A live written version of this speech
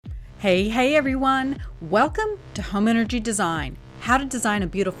Hey everyone! Welcome to Home Energy Design, how to design a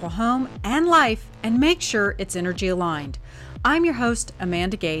beautiful home and life and make sure it's energy aligned. I'm your host,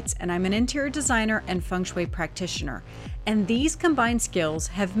 Amanda Gates, and I'm an interior designer and feng shui practitioner. And these combined skills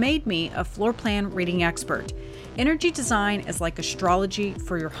have made me a floor plan reading expert. Energy design is like astrology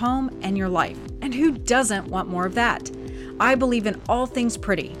for your home and your life. And who doesn't want more of that? I believe in all things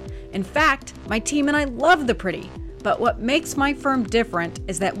pretty. In fact, my team and I love the pretty. But what makes my firm different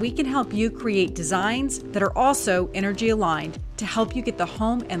is that we can help you create designs that are also energy aligned to help you get the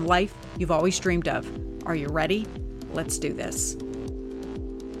home and life you've always dreamed of. Are you ready? Let's do this.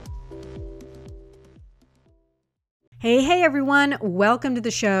 Hey everyone, welcome to the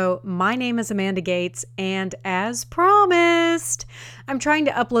show. My name is Amanda Gates, and as promised, I'm trying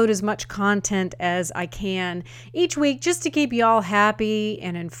to upload as much content as I can each week just to keep you all happy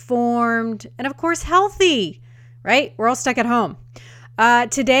and informed and of course healthy. Right? We're all stuck at home.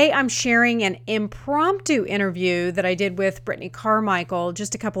 Today, I'm sharing an impromptu interview that I did with Brittany Carmichael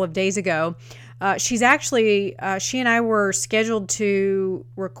just a couple of days ago. She and I were scheduled to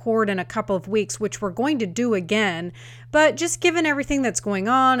record in a couple of weeks, which we're going to do again. But just given everything that's going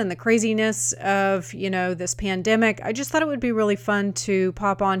on and the craziness of, this pandemic, I just thought it would be really fun to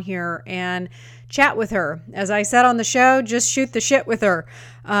pop on here and chat with her. As I said on the show, just shoot the shit with her.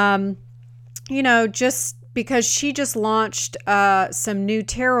 Just because she just launched some new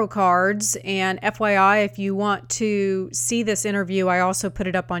tarot cards. And FYI, if you want to see this interview, I also put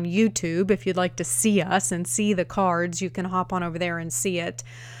it up on YouTube. If you'd like to see us and see the cards, you can hop on over there and see it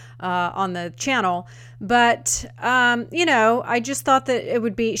on the channel. But, I just thought that it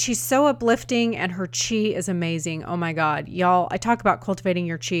would be, she's so uplifting and her chi is amazing. Oh my God, y'all, I talk about cultivating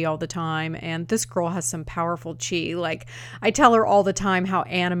your chi all the time, and this girl has some powerful chi. Like, I tell her all the time how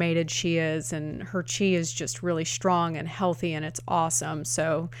animated she is, and her chi is just really strong and healthy, and it's awesome.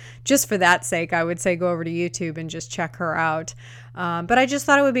 So just for that sake, I would say go over to YouTube and just check her out. But I just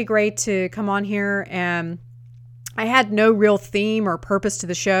thought it would be great to come on here, and I had no real theme or purpose to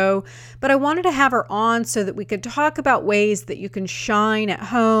the show, but I wanted to have her on so that we could talk about ways that you can shine at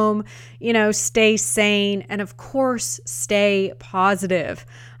home, stay sane, and of course, stay positive.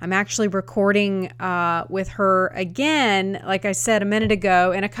 I'm actually recording with her again, like I said a minute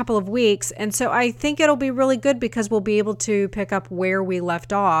ago, in a couple of weeks. And so I think it'll be really good because we'll be able to pick up where we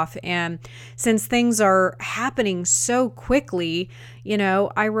left off. And since things are happening so quickly,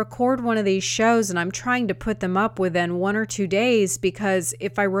 I record one of these shows and I'm trying to put them up within 1 or 2 days, because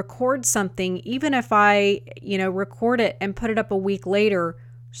if I record something, even if I, record it and put it up a week later,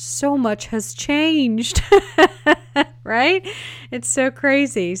 so much has changed, right? It's so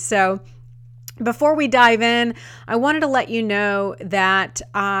crazy. So before we dive in, I wanted to let you know that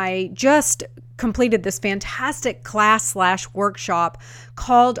I just completed this fantastic class/workshop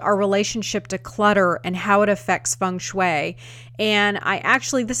called Our Relationship to Clutter and How It Affects Feng Shui. And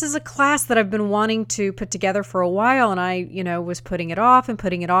this is a class that I've been wanting to put together for a while, and I, was putting it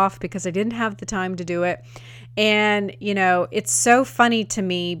off because I didn't have the time to do it. And, it's so funny to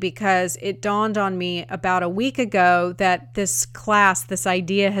me because it dawned on me about a week ago that this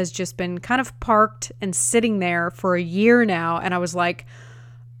idea has just been kind of parked and sitting there for a year now. And I was like,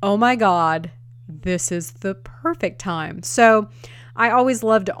 oh my God, this is the perfect time. So I always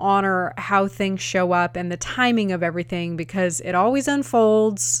love to honor how things show up and the timing of everything, because it always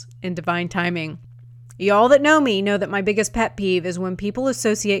unfolds in divine timing. Y'all that know me know that my biggest pet peeve is when people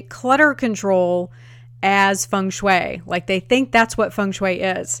associate clutter control as feng shui. Like, they think that's what feng shui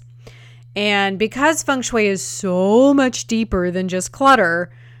is. And because feng shui is so much deeper than just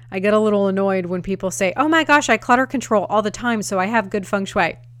clutter, I get a little annoyed when people say, oh my gosh, I clutter control all the time, so I have good feng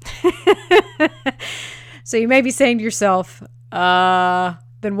shui. So you may be saying to yourself,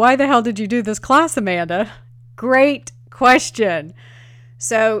 then why the hell did you do this class, Amanda? Great question.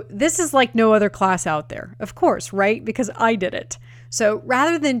 So this is like no other class out there, of course, right? Because I did it. So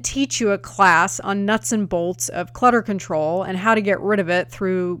rather than teach you a class on nuts and bolts of clutter control and how to get rid of it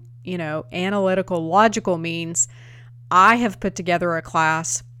through, analytical, logical means, I have put together a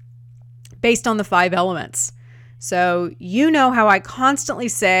class based on the 5 elements. So how I constantly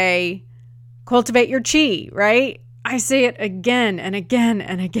say, cultivate your chi, right? I say it again and again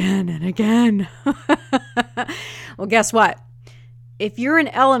and again and again. Well, guess what? If you're an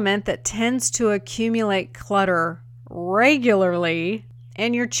element that tends to accumulate clutter regularly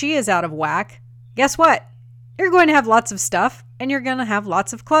and your chi is out of whack, guess what? You're going to have lots of stuff and you're going to have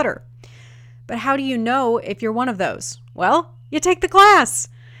lots of clutter. But how do you know if you're one of those? Well, you take the class.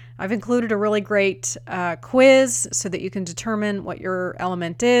 I've included a really great quiz so that you can determine what your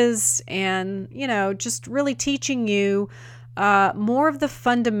element is, and, just really teaching you more of the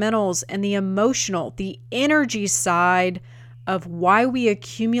fundamentals and the emotional, the energy side of why we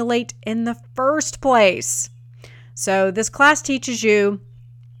accumulate in the first place. So this class teaches you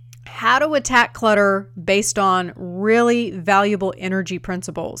how to attack clutter based on really valuable energy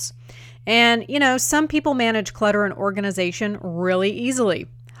principles. And, some people manage clutter and organization really easily.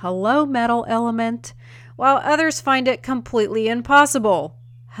 Hello, metal element. While others find it completely impossible.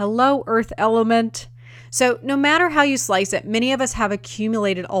 Hello, earth element. So no matter how you slice it, many of us have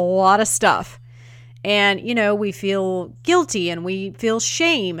accumulated a lot of stuff. And, we feel guilty and we feel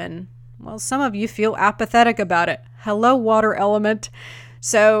shame. And, well, some of you feel apathetic about it. Hello, water element.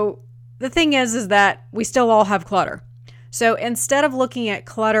 So the thing is that we still all have clutter. So instead of looking at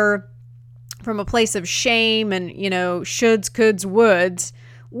clutter from a place of shame and, shoulds, coulds, woulds,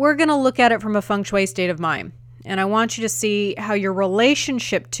 we're going to look at it from a feng shui state of mind. And I want you to see how your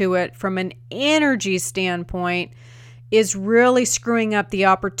relationship to it from an energy standpoint is really screwing up the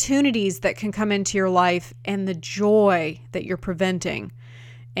opportunities that can come into your life and the joy that you're preventing.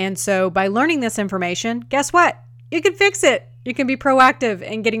 And so by learning this information, guess what? You can fix it. You can be proactive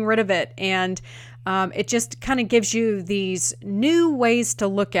in getting rid of it. And it just kind of gives you these new ways to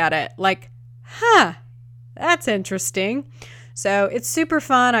look at it. Like, that's interesting. So it's super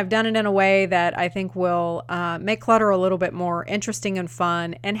fun. I've done it in a way that I think will make clutter a little bit more interesting and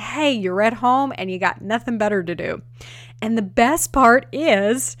fun. And hey, you're at home and you got nothing better to do. And the best part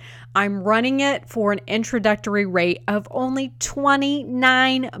is I'm running it for an introductory rate of only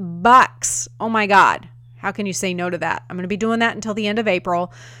 $29. Oh my God. How can you say no to that? I'm going to be doing that until the end of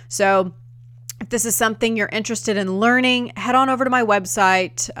April. So if this is something you're interested in learning, head on over to my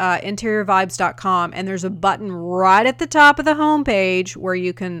website, interiorvibes.com, and there's a button right at the top of the homepage where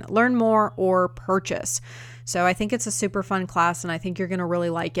you can learn more or purchase. So I think it's a super fun class, and I think you're going to really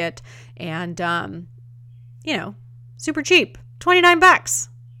like it. And, super cheap, $29.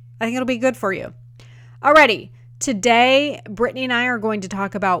 I think it'll be good for you. Alrighty. Today, Brittany and I are going to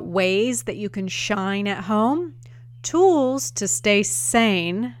talk about ways that you can shine at home, tools to stay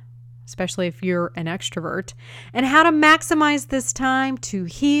sane, especially if you're an extrovert, and how to maximize this time to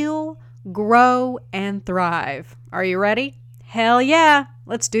heal, grow, and thrive. Are you ready? Hell yeah.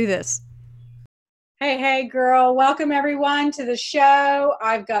 Let's do this. Hey, girl. Welcome, everyone, to the show.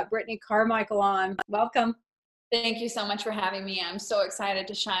 I've got Brittany Carmichael on. Welcome. Thank you so much for having me. I'm so excited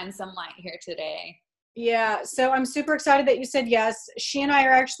to shine some light here today. Yeah, so I'm super excited that you said yes. She and I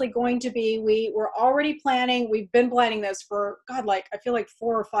are actually going to be, we were already planning, we've been planning this for, I feel like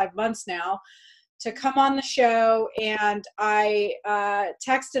 4 or 5 months now, to come on the show. And I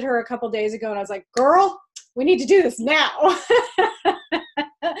texted her a couple days ago and I was like, girl, we need to do this now.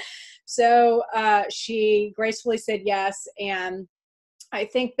 So she gracefully said yes. And I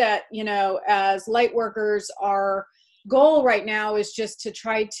think that, as light workers, our goal right now is just to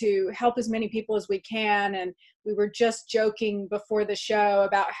try to help as many people as we can. And we were just joking before the show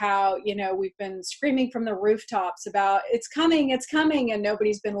about how, we've been screaming from the rooftops about it's coming, and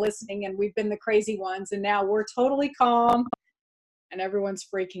nobody's been listening, and we've been the crazy ones. And now we're totally calm and everyone's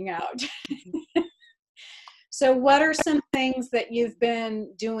freaking out. So what are some things that you've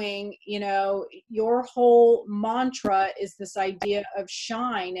been doing? Your whole mantra is this idea of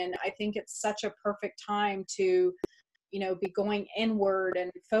shine. And I think it's such a perfect time to be going inward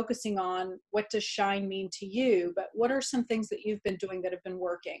and focusing on what does shine mean to you. But what are some things that you've been doing that have been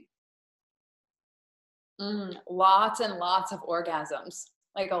working? Lots and lots of orgasms,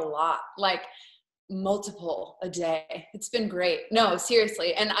 like a lot, like multiple a day. It's been great. No,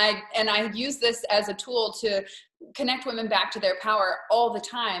 seriously. And I use this as a tool to connect women back to their power all the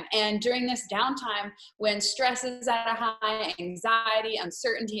time. And during this downtime, when stress is at a high, anxiety,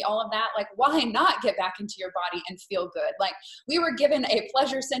 uncertainty, all of that, like, why not get back into your body and feel good? Like, we were given a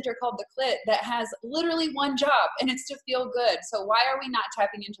pleasure center called the clit that has literally one job, and it's to feel good. So why are we not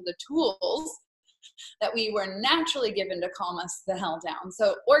tapping into the tools that we were naturally given to calm us the hell down?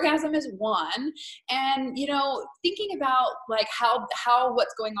 So orgasm is one. And, thinking about like how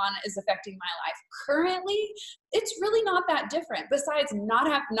what's going on is affecting my life currently, it's really not that different. Besides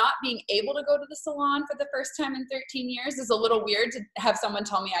not being able to go to the salon for the first time in 13 years is a little weird to have someone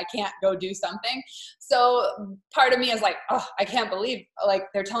tell me I can't go do something. So part of me is like, oh, I can't believe like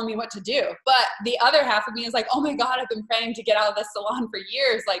they're telling me what to do. But the other half of me is like, oh my God, I've been praying to get out of the salon for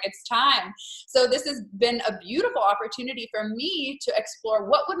years. Like, it's time. So this has been a beautiful opportunity for me to explore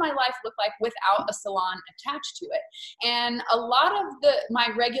what would my life look like without a salon attached to it. And a lot of my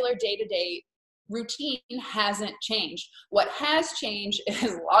regular day-to-day routine hasn't changed. What has changed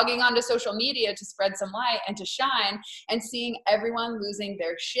is logging onto social media to spread some light and to shine and seeing everyone losing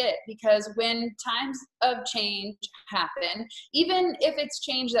their shit. Because when times of change happen, even if it's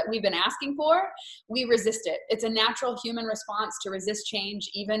change that we've been asking for, we resist it. It's a natural human response to resist change,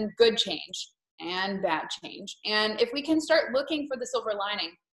 even good change and bad change. And if we can start looking for the silver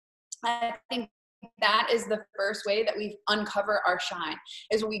lining, I think that is the first way that we uncover our shine,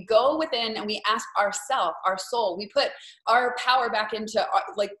 is when we go within and we ask ourself, our soul, we put our power back into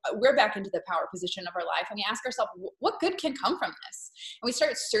we're back into the power position of our life, and we ask ourselves, what good can come from this? And we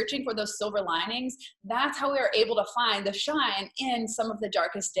start searching for those silver linings. That's how we are able to find the shine in some of the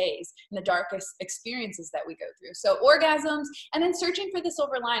darkest days and the darkest experiences that we go through. So orgasms, and then searching for the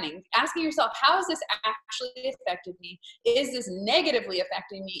silver lining, asking yourself, how has this actually affected me? Is this negatively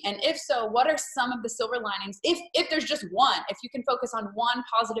affecting me? And if so, what are some of the silver linings? If there's just one, if you can focus on one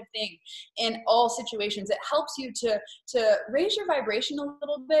positive thing in all situations, it helps you to raise your vibration a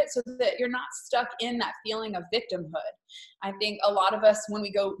little bit so that you're not stuck in that feeling of victimhood. I think a lot of us, when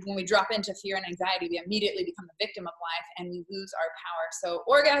we drop into fear and anxiety, we immediately become a victim of life and we lose our power. So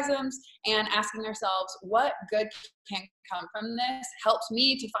orgasms and asking ourselves, what good can come from this, helps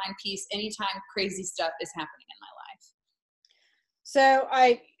me to find peace anytime crazy stuff is happening in my life.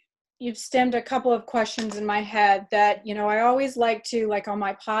 So you've stemmed a couple of questions in my head that, I always like to, like on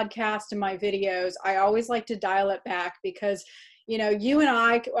my podcast and my videos, I always like to dial it back because, you and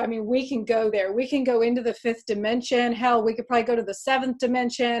I mean, we can go there. We can go into the fifth dimension. Hell, we could probably go to the seventh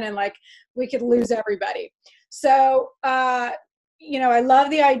dimension and we could lose everybody. So, I love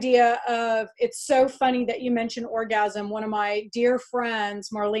the idea of, it's so funny that you mentioned orgasm. One of my dear friends,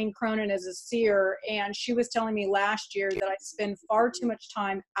 Marlene Cronin, is a seer, and she was telling me last year that I spend far too much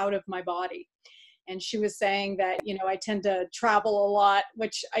time out of my body. And she was saying that, I tend to travel a lot,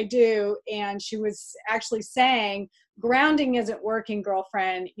 which I do. And she was actually saying, grounding isn't working,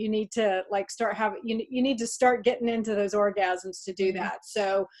 girlfriend. You need to you need to start getting into those orgasms to do that.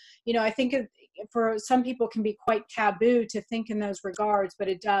 So, I think for some people can be quite taboo to think in those regards, but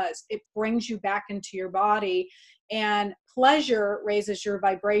it does. It brings you back into your body, and pleasure raises your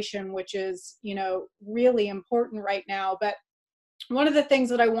vibration, which is, really important right now. But one of the things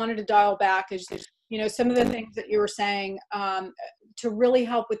that I wanted to dial back is, some of the things that you were saying to really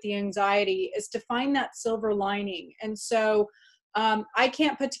help with the anxiety is to find that silver lining. And so I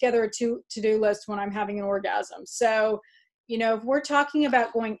can't put together a to-do list when I'm having an orgasm. So, if we're talking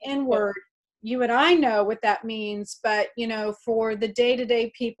about going inward, you and I know what that means, but, for the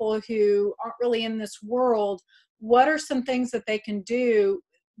day-to-day people who aren't really in this world, what are some things that they can do?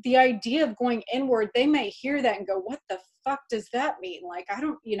 The idea of going inward, they may hear that and go, what the fuck does that mean? Like, I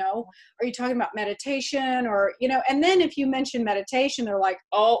don't, are you talking about meditation or, and then if you mention meditation, they're like,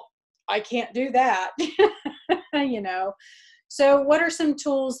 oh, I can't do that, So what are some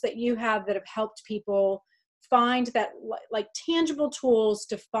tools that you have that have helped people find that, like tangible tools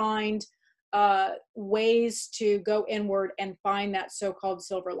to find ways to go inward and find that so-called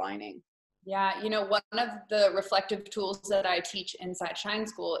silver lining? Yeah, one of the reflective tools that I teach inside Shine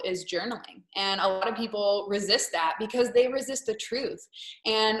School is journaling. And a lot of people resist that because they resist the truth.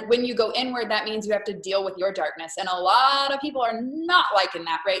 And when you go inward, that means you have to deal with your darkness. And a lot of people are not liking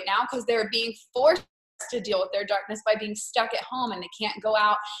that right now because they're being forced to deal with their darkness by being stuck at home, and they can't go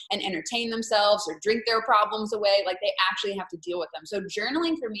out and entertain themselves or drink their problems away. Like, they actually have to deal with them. So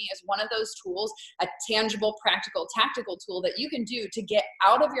journaling for me is one of those tools, a tangible, practical, tactical tool that you can do to get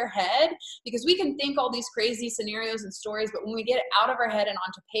out of your head, because we can think all these crazy scenarios and stories, but when we get it out of our head and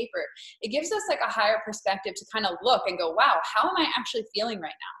onto paper, it gives us like a higher perspective to kind of look and go, wow, how am I actually feeling right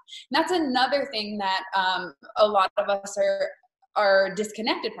now? And that's another thing that a lot of us are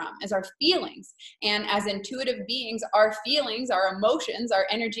disconnected from, is our feelings. And as intuitive beings, our feelings, our emotions, our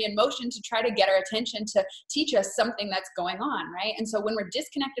energy and motion to try to get our attention to teach us something that's going on, right? And so when we're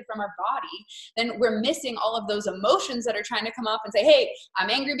disconnected from our body, then we're missing all of those emotions that are trying to come up and say, hey, I'm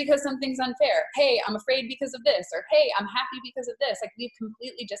angry because something's unfair. Hey, I'm afraid because of this. Or hey, I'm happy because of this. Like, we've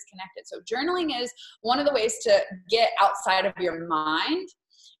completely disconnected. So journaling is one of the ways to get outside of your mind.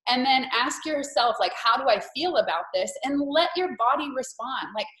 And then ask yourself, like, how do I feel about this? And let your body respond.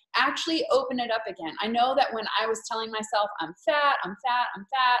 Like, actually open it up again. I know that when I was telling myself, I'm fat,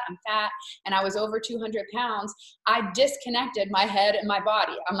 and I was over 200 pounds, I disconnected my head and my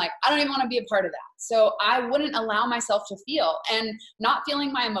body. I'm like, I don't even want to be a part of that. So I wouldn't allow myself to feel. And not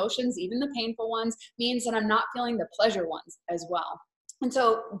feeling my emotions, even the painful ones, means that I'm not feeling the pleasure ones as well. And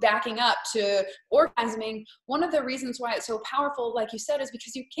so backing up to orgasming, one of the reasons why it's so powerful, like you said, is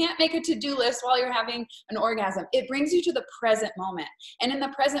because you can't make a to-do list while you're having an orgasm. It brings you to the present moment. And in the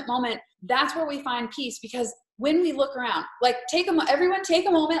present moment, that's where we find peace, because when we look around, like everyone take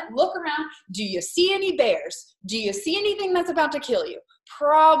a moment, look around. Do you see any bears? Do you see anything that's about to kill you?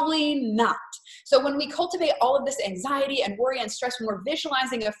 Probably not. So when we cultivate all of this anxiety and worry and stress, when we're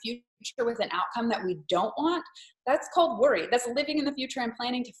visualizing a future with an outcome that we don't want, that's called worry. That's living in the future and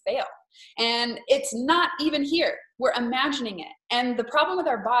planning to fail. And it's not even here. We're imagining it. And the problem with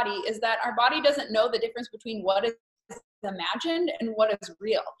our body is that our body doesn't know the difference between what is imagined and what is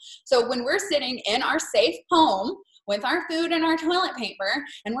real. So when we're sitting in our safe home with our food and our toilet paper,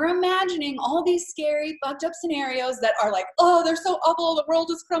 and we're imagining all these scary, fucked up scenarios that are like, oh, they're so awful, the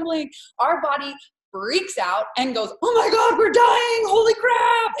world is crumbling, our body freaks out and goes, oh my God, we're dying, holy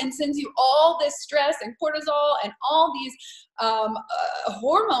crap, and sends you all this stress and cortisol and all these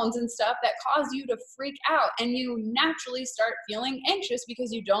hormones and stuff that cause you to freak out, and you naturally start feeling anxious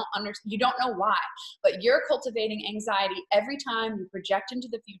because you don't know why, but you're cultivating anxiety every time you project into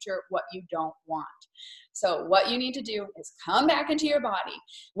the future what you don't want. So what you need to do is come back into your body,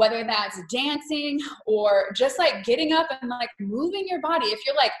 whether that's dancing or just like getting up and like moving your body. If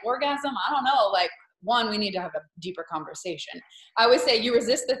you're like orgasm, I don't know, like one, we need to have a deeper conversation. I always say you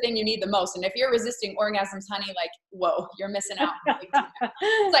resist the thing you need the most. And if you're resisting orgasms, honey, like, whoa, you're missing out.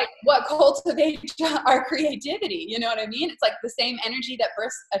 It's like what cultivates our creativity. You know what I mean? It's like the same energy that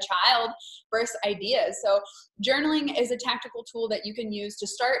births a child, births ideas. So journaling is a tactical tool that you can use to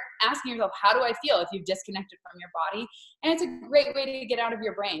start asking yourself, how do I feel if you've disconnected from your body? And it's a great way to get out of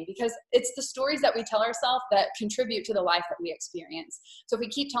your brain, because it's the stories that we tell ourselves that contribute to the life that we experience. So if we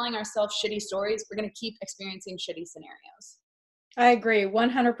keep telling ourselves shitty stories, we're going to keep experiencing shitty scenarios. I agree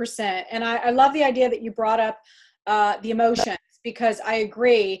 100%. And I love the idea that you brought up the emotions, because I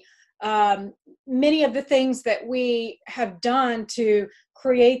agree. Many of the things that we have done to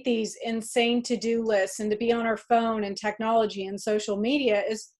create these insane to-do lists and to be on our phone and technology and social media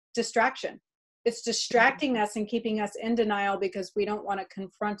is distraction. It's distracting us and keeping us in denial because we don't want to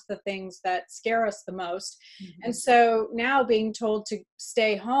confront the things that scare us the most. Mm-hmm. And so now being told to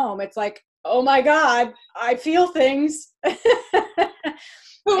stay home, it's like, oh my God, I feel things.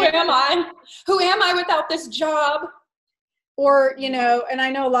 Who am I? Who am I without this job? Or, you know, and I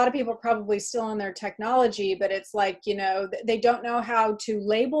know a lot of people are probably still on their technology, but it's like, you know, they don't know how to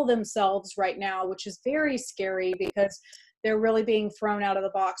label themselves right now, which is very scary because they're really being thrown out of the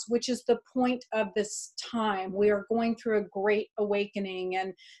box, which is the point of this time. We are going through a great awakening,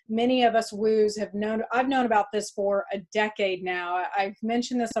 and many of us woos have known, I've known about this for a decade now. I've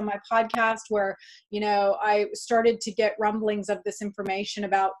mentioned this on my podcast where, you know, I started to get rumblings of this information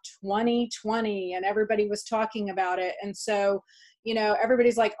about 2020 and everybody was talking about it. And so, you know,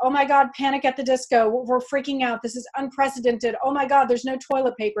 everybody's like, oh my God, Panic at the Disco. We're freaking out. This is unprecedented. Oh my God, there's no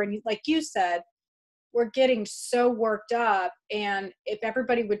toilet paper. And like you said, we're getting so worked up, and if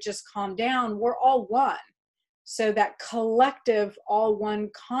everybody would just calm down, we're all one. So that collective all one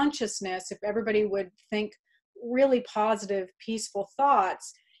consciousness, if everybody would think really positive, peaceful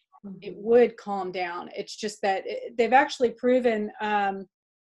thoughts, it would calm down. It's just that they've actually proven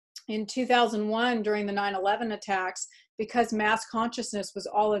in 2001 during the 9/11 attacks, because mass consciousness was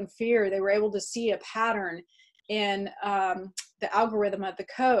all in fear, they were able to see a pattern in the algorithm of the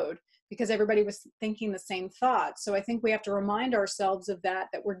code, because everybody was thinking the same thoughts. So I think we have to remind ourselves of that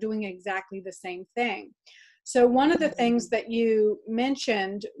we're doing exactly the same thing. So one of the things that you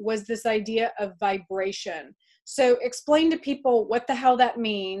mentioned was this idea of vibration. So explain to people what the hell that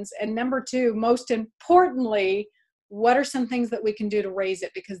means. And number two, most importantly, what are some things that we can do to raise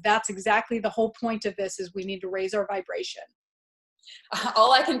it? Because that's exactly the whole point of this, is we need to raise our vibration.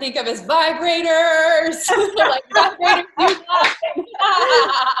 All I can think of is vibrators. Like vibrators.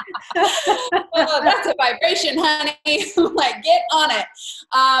 Oh, that's a vibration, honey. Like, get on it.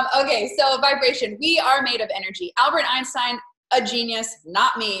 Okay, so vibration. We are made of energy. Albert Einstein, a genius,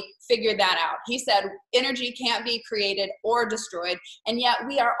 not me, figured that out. He said energy can't be created or destroyed, and yet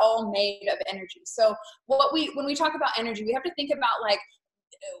we are all made of energy. So when we talk about energy, we have to think about, like,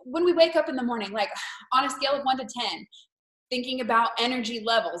 when we wake up in the morning, like on a scale of 1 to 10, thinking about energy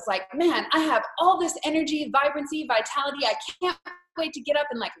levels, like, man, I have all this energy, vibrancy, vitality. I can't wait to get up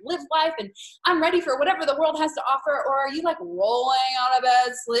and like live life, and I'm ready for whatever the world has to offer. Or are you like rolling out of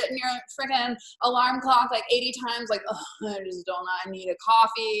bed, slitting your freaking alarm clock like 80 times, like, oh, I need a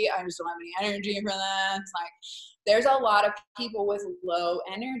coffee. I just don't have any energy for this. Like, there's a lot of people with low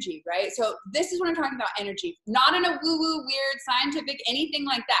energy, right? So this is what I'm talking about, energy, not in a woo-woo, weird, scientific, anything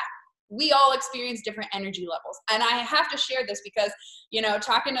like that. we all experience different energy levels. And I have to share this because, you know,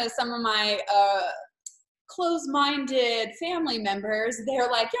 talking to some of my close-minded family members, they're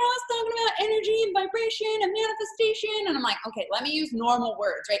like, you know, I was talking about energy and vibration and manifestation. And I'm like, okay, let me use normal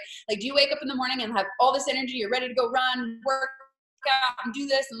words, right? Like, do you wake up in the morning and have all this energy? You're ready to go run, work out, and do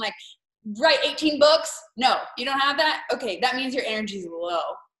this, and like write 18 books? No, you don't have that? Okay, that means your energy is low,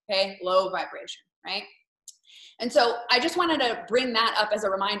 okay? Low vibration, right? And so I just wanted to bring that up as a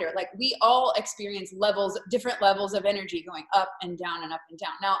reminder. Like, we all experience different levels of energy going up and down and up and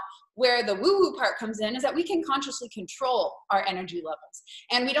down. Now, where the woo-woo part comes in is that we can consciously control our energy levels.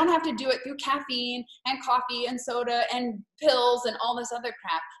 And we don't have to do it through caffeine and coffee and soda and pills and all this other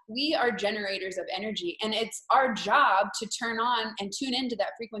crap. We are generators of energy, and it's our job to turn on and tune into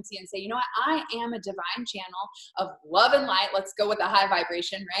that frequency and say, you know what, I am a divine channel of love and light. Let's go with the high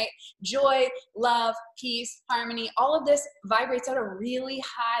vibration, right? Joy, love, peace, harmony, all of this vibrates at a really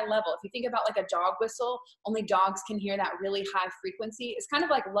high level. If you think about like a dog whistle, only dogs can hear that really high frequency. It's kind of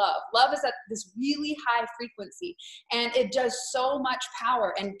like love. Love is at this really high frequency, and it does so much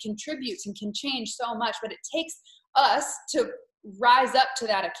power and contributes and can change so much, but it takes us to rise up to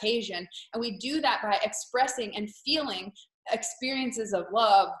that occasion. And we do that by expressing and feeling experiences of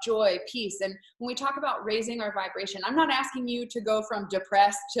love, joy, peace. And when we talk about raising our vibration, I'm not asking you to go from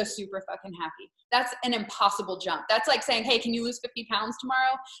depressed to super fucking happy. That's an impossible jump. That's like saying, hey, can you lose 50 pounds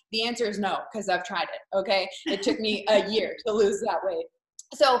tomorrow? The answer is no, because I've tried it. Okay. It took me a year to lose that weight.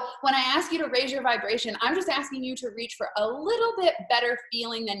 So when I ask you to raise your vibration, I'm just asking you to reach for a little bit better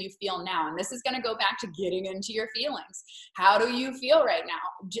feeling than you feel now. And this is going to go back to getting into your feelings. How do you feel right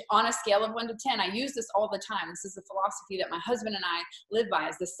now? On a scale of 1 to 10, I use this all the time. This is the philosophy that my husband and I live by,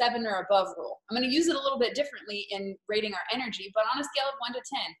 is the 7 or above rule. I'm going to use it a little bit differently in rating our energy, but on a scale of 1 to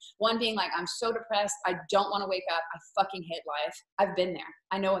 10, 1 being like, I'm so depressed, I don't want to wake up, I fucking hate life. I've been there.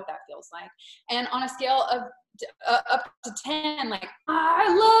 I know what that feels like. And on a scale of up to 10, like, I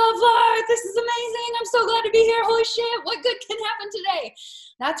love life, this is amazing, I'm so glad to be here, holy shit, what good can happen today?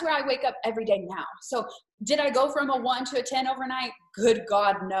 That's where I wake up every day now. So did I go from a 1 to a 10 overnight? Good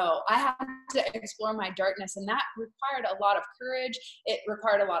God, no. I had to explore my darkness, and that required a lot of courage. It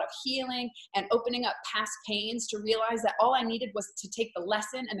required a lot of healing and opening up past pains to realize that all I needed was to take the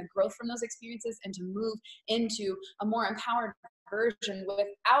lesson and the growth from those experiences and to move into a more empowered version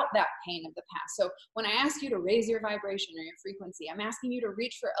without that pain of the past. So when I ask you to raise your vibration or your frequency, I'm asking you to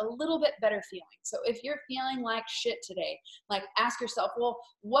reach for a little bit better feeling. So if you're feeling like shit today, like, ask yourself, well,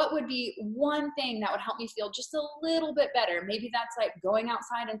 what would be one thing that would help me feel just a little bit better? Maybe that's like going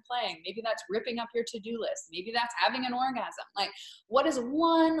outside and playing. Maybe that's ripping up your to-do list. Maybe that's having an orgasm. Like, what is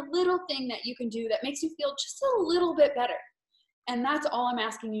one little thing that you can do that makes you feel just a little bit better? And that's all I'm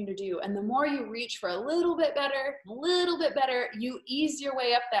asking you to do. And the more you reach for a little bit better, you ease your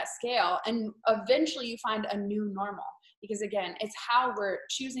way up that scale, and eventually you find a new normal. Because again, it's how we're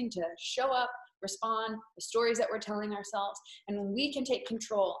choosing to show up, respond, the stories that we're telling ourselves. And when we can take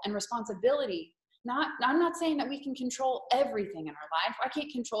control and responsibility, I'm not saying that we can control everything in our life. I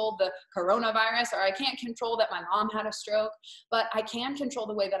can't control the coronavirus, or I can't control that my mom had a stroke, but I can control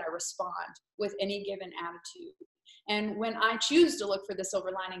the way that I respond with any given attitude. And when I choose to look for the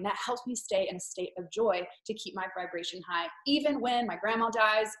silver lining, that helps me stay in a state of joy to keep my vibration high, even when my grandma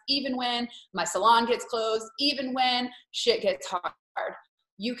dies, even when my salon gets closed, even when shit gets hard.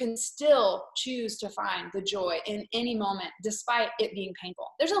 You can still choose to find the joy in any moment, despite it being painful.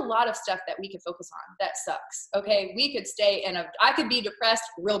 There's a lot of stuff that we could focus on that sucks, okay? We could I could be depressed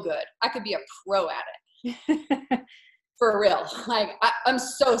real good. I could be a pro at it. For real. Like, I'm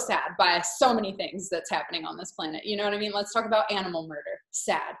so sad by so many things that's happening on this planet. You know what I mean? Let's talk about animal murder.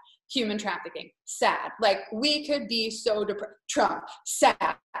 Sad. Human trafficking. Sad. Like, we could be so depressed. Trump.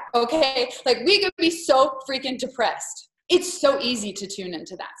 Sad. Okay? Like, we could be so freaking depressed. It's so easy to tune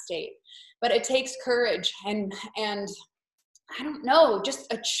into that state. But it takes courage and I don't know,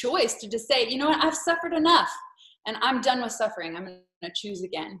 just a choice to just say, you know what? I've suffered enough and I'm done with suffering. I'm going to choose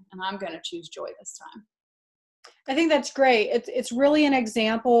again, and I'm going to choose joy this time. I think that's great. It's really an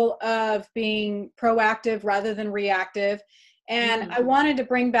example of being proactive rather than reactive. And I wanted to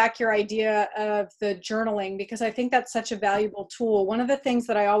bring back your idea of the journaling, because I think that's such a valuable tool. One of the things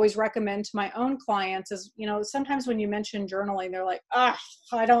that I always recommend to my own clients is, sometimes when you mention journaling, they're like, I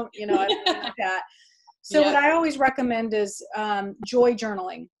don't like that. So what I always recommend is joy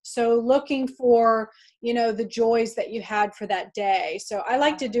journaling. So looking for, the joys that you had for that day. So I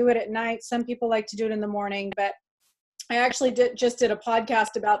like to do it at night. Some people like to do it in the morning, but I actually just did a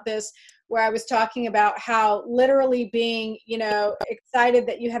podcast about this where I was talking about how literally being, excited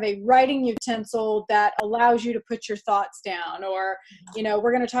that you have a writing utensil that allows you to put your thoughts down, or,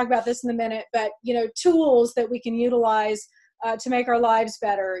 we're going to talk about this in a minute, but, tools that we can utilize to make our lives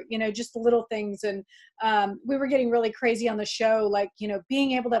better, just the little things. And we were getting really crazy on the show, like,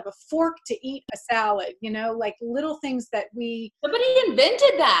 being able to have a fork to eat a salad, like little things that somebody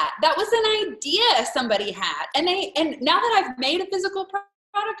invented that. That was an idea somebody had. And now that I've made a physical product,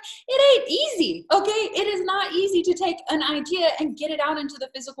 it ain't easy. Okay. It is not easy to take an idea and get it out into the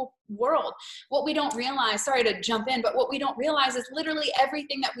physical world. What we don't realize, sorry to jump in, but what we don't realize is literally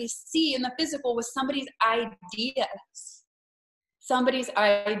everything that we see in the physical was somebody's idea. Somebody's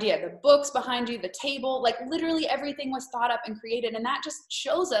idea, the books behind you, the table, like literally everything was thought up and created. And that just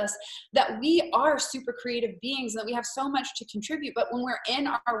shows us that we are super creative beings and that we have so much to contribute. But when we're in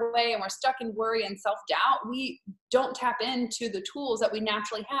our way and we're stuck in worry and self-doubt, we don't tap into the tools that we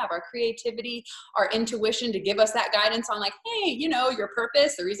naturally have, our creativity, our intuition to give us that guidance on like, hey, your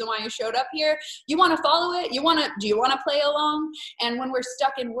purpose, the reason why you showed up here, you want to follow it? Do you want to play along? And when we're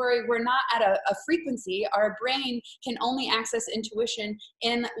stuck in worry, we're not at a frequency. Our brain can only access intuition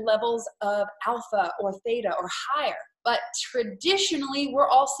in levels of alpha or theta or higher. But traditionally, we're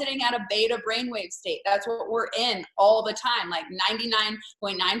all sitting at a beta brainwave state. That's what we're in all the time. Like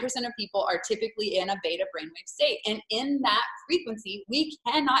 99.9% of people are typically in a beta brainwave state. And in that frequency, we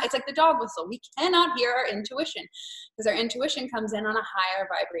cannot, it's like the dog whistle, we cannot hear our intuition because our intuition comes in on a higher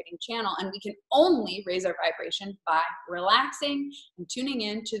vibrating channel. And we can only raise our vibration by relaxing and tuning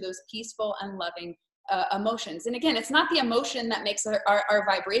in to those peaceful and loving emotions. And again, it's not the emotion that makes our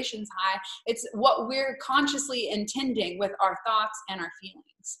vibrations high. It's what we're consciously intending with our thoughts and our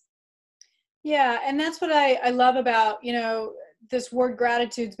feelings. Yeah. And that's what I love about, this word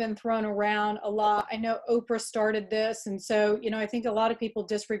gratitude's been thrown around a lot. I know Oprah started this. And so, I think a lot of people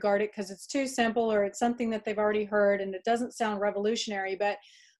disregard it because it's too simple or it's something that they've already heard and it doesn't sound revolutionary. But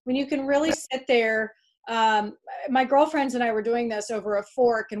when you can really sit there, my girlfriends and I were doing this over a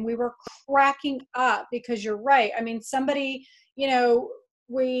fork and we were cracking up because you're right. I mean, somebody,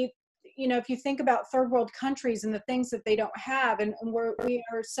 if you think about third world countries and the things that they don't have, and we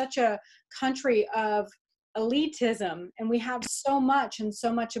are such a country of elitism and we have so much and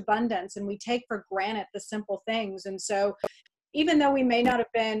so much abundance and we take for granted the simple things. And so even though we may not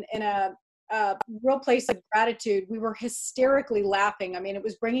have been in a real place of gratitude, we were hysterically laughing. I mean, it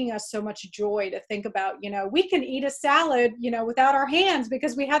was bringing us so much joy to think about, we can eat a salad, without our hands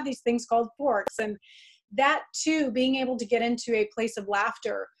because we have these things called forks. And that too, being able to get into a place of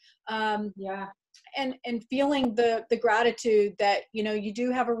laughter, and feeling the gratitude that, you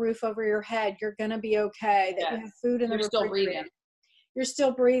do have a roof over your head, you're going to be okay, that you have food in the refrigerator. You're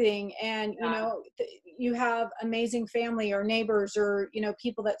still breathing and, you have amazing family or neighbors or,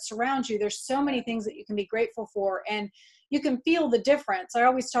 people that surround you. There's so many things that you can be grateful for and you can feel the difference. I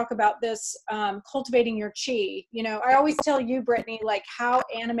always talk about this, cultivating your chi. I always tell you, Brittany, like how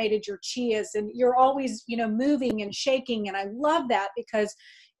animated your chi is and you're always, moving and shaking. And I love that because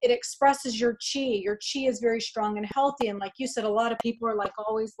it expresses your chi. Your chi is very strong and healthy. And like you said, a lot of people are like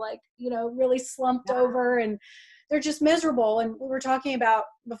always like, really slumped over and they're just miserable. And we were talking about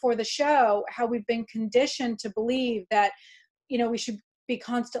before the show, how we've been conditioned to believe that, we should be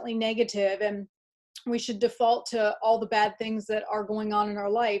constantly negative and we should default to all the bad things that are going on in our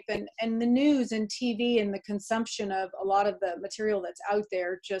life. And the news and TV and the consumption of a lot of the material that's out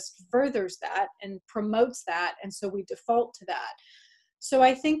there just furthers that and promotes that. And so we default to that. So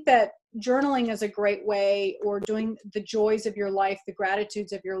I think that journaling is a great way, or doing the joys of your life, the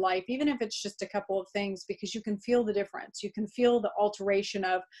gratitudes of your life, even if it's just a couple of things, because you can feel the difference. You can feel the alteration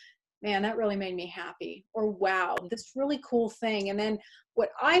of, man, that really made me happy, or wow, this really cool thing. And then what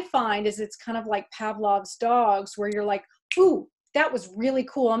I find is it's kind of like Pavlov's dogs, where you're like, ooh, that was really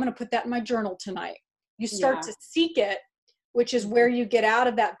cool. I'm going to put that in my journal tonight. You start to seek it, which is where you get out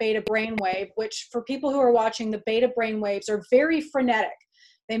of that beta brainwave, which for people who are watching, the beta brainwaves are very frenetic.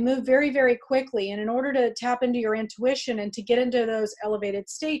 They move very, very quickly. And in order to tap into your intuition and to get into those elevated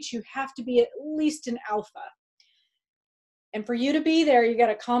states, you have to be at least an alpha. And for you to be there, you got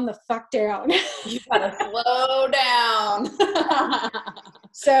to calm the fuck down. You got to slow down.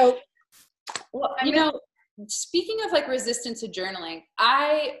 So, well, speaking of like resistance to journaling,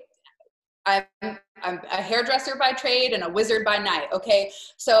 I'm I'm a hairdresser by trade and a wizard by night. Okay.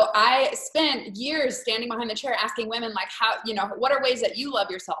 So I spent years standing behind the chair asking women like, how, you know, what are ways that you love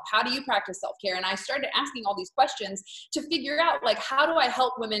yourself? How do you practice self-care? And I started asking all these questions to figure out like, how do I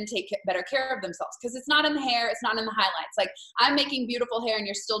help women take better care of themselves? Because it's not in the hair. It's not in the highlights. Like, I'm making beautiful hair and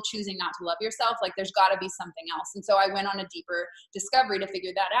you're still choosing not to love yourself. Like, there's got to be something else. And so I went on a deeper discovery to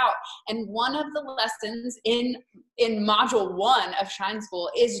figure that out. And one of the lessons in module 1 of Shine School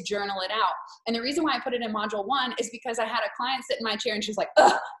is journal it out. And the reason why I put it in module 1 is because I had a client sit in my chair and she was like,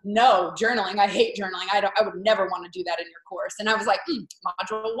 ugh, no, journaling. I hate journaling. I would never want to do that in your course. And I was like,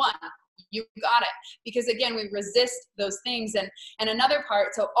 module 1, you got it. Because again, we resist those things. And another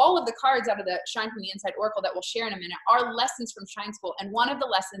part, so all of the cards out of the Shine from the Inside Oracle that we'll share in a minute are lessons from Shine School. And one of the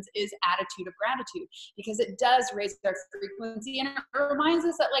lessons is attitude of gratitude, because it does raise our frequency and it reminds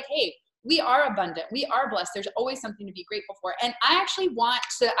us that like, hey, we are abundant. We are blessed. There's always something to be grateful for. And I actually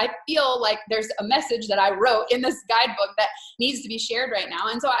I feel like there's a message that I wrote in this guidebook that needs to be shared right now.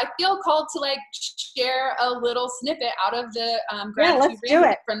 And so I feel called to like share a little snippet out of the gratitude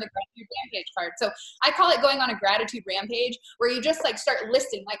rampage from the gratitude rampage card. So I call it going on a gratitude rampage, where you just like start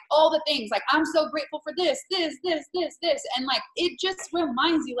listing like all the things, like I'm so grateful for this. And like, it just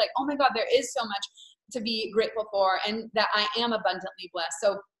reminds you like, oh my God, there is so much to be grateful for and that I am abundantly blessed.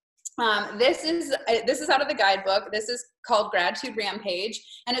 So this is out of the guidebook. This is called Gratitude Rampage.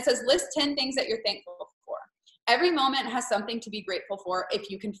 And it says, list 10 things that you're thankful for. Every moment has something to be grateful for if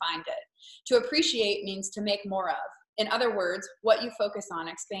you can find it. To appreciate means to make more of. In other words, what you focus on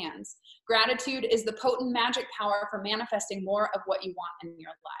expands. Gratitude is the potent magic power for manifesting more of what you want in your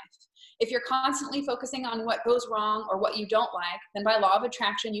life. If you're constantly focusing on what goes wrong or what you don't like, then by law of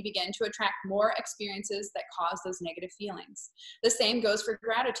attraction, you begin to attract more experiences that cause those negative feelings. The same goes for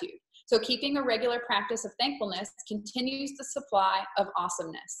gratitude. So keeping a regular practice of thankfulness continues the supply of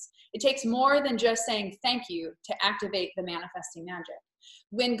awesomeness. It takes more than just saying thank you to activate the manifesting magic.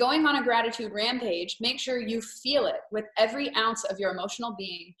 When going on a gratitude rampage, make sure you feel it with every ounce of your emotional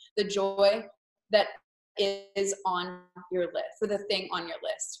being, the joy that is on your list, for the thing on your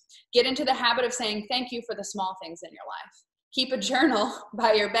list. Get into the habit of saying thank you for the small things in your life. Keep a journal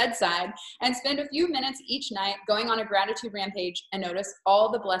by your bedside and spend a few minutes each night going on a gratitude rampage and notice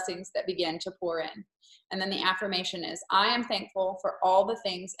all the blessings that begin to pour in. And then the affirmation is, I am thankful for all the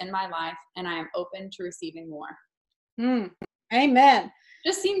things in my life and I am open to receiving more. Amen.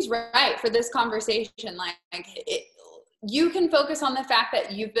 Just seems right for this conversation. Like you can focus on the fact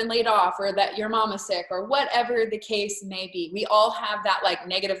that you've been laid off or that your mom is sick or whatever the case may be. We all have that like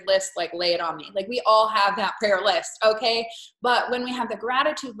negative list, like lay it on me. Like we all have that prayer list. Okay. But when we have the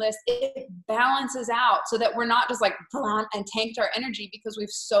gratitude list, it balances out so that we're not just like and tanked our energy because we've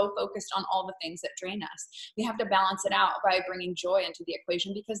so focused on all the things that drain us. We have to balance it out by bringing joy into the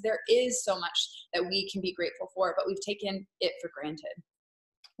equation, because there is so much that we can be grateful for, but we've taken it for granted.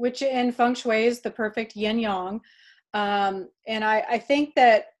 Which in feng shui is the perfect yin yang. And I think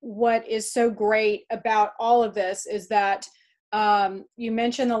that what is so great about all of this is that you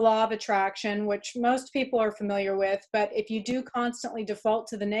mentioned the law of attraction, which most people are familiar with, but if you do constantly default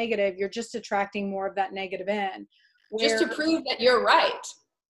to the negative, you're just attracting more of that negative in. Just to prove that you're right.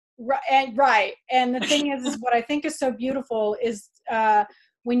 Right. And the thing is what I think is so beautiful is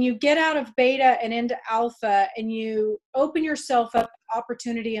when you get out of beta and into alpha and you open yourself up to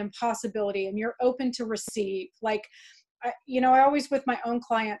opportunity and possibility and you're open to receive, like, I always, with my own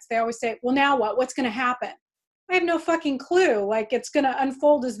clients, they always say, well, now what? What's going to happen? I have no fucking clue. Like, it's going to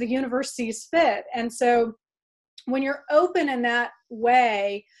unfold as the universe sees fit. And so when you're open in that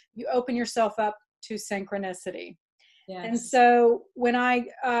way, you open yourself up to synchronicity. Yes. And so when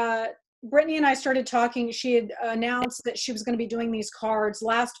Brittany and I started talking, she had announced that she was going to be doing these cards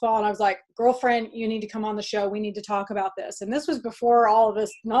last fall. And I was like, girlfriend, you need to come on the show. We need to talk about this. And this was before all of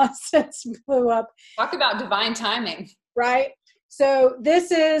this nonsense blew up. Talk about divine timing. Right. So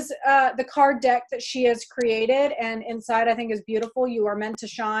this is the card deck that she has created. And inside, I think, is beautiful. You are meant to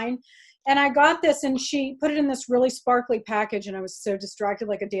shine. And I got this and she put it in this really sparkly package. And I was so distracted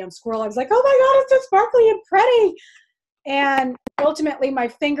like a damn squirrel. I was like, oh my God, it's so sparkly and pretty. And ultimately my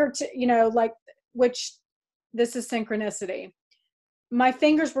finger, which this is synchronicity. My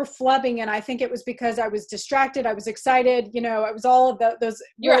fingers were flubbing, and I think it was because I was distracted. I was excited. It was all of those.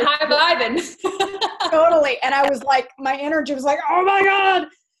 You're really high-vibing. Totally. And I was like, my energy was like, oh my God.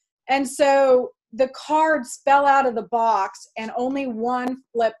 And so the cards fell out of the box and only one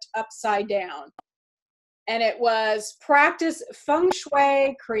flipped upside down. And it was practice feng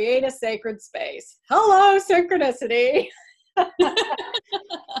shui, create a sacred space. Hello, synchronicity.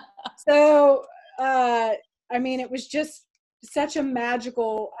 So, it was just such a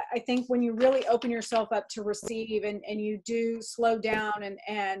magical, I think when you really open yourself up to receive, and you do slow down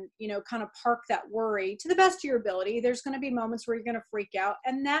and, you know, kind of park that worry to the best of your ability, there's going to be moments where you're going to freak out,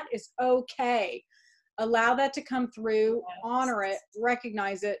 and that is okay. Allow that to come through, honor it,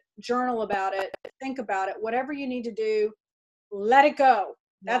 recognize it, journal about it, think about it, whatever you need to do, let it go.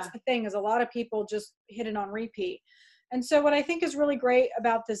 That's the thing, is a lot of people just hit it on repeat. And so what I think is really great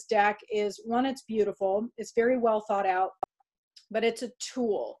about this deck is, one, it's beautiful. It's very well thought out, but it's a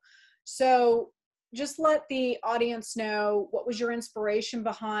tool. So just let the audience know, what was your inspiration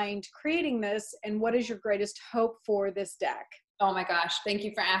behind creating this, and what is your greatest hope for this deck? Oh my gosh, thank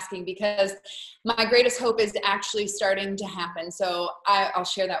you for asking, because my greatest hope is actually starting to happen. So I'll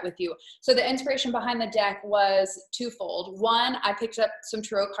share that with you. So the inspiration behind the deck was twofold. One, I picked up some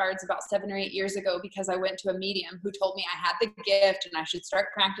tarot cards about 7 or 8 years ago because I went to a medium who told me I had the gift and I should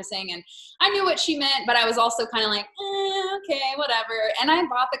start practicing. And I knew what she meant, but I was also kind of like, okay, whatever. And I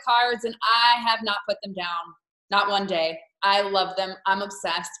bought the cards and I have not put them down. Not one day. I love them. I'm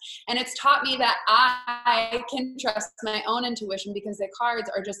obsessed. And it's taught me that I can trust my own intuition, because the cards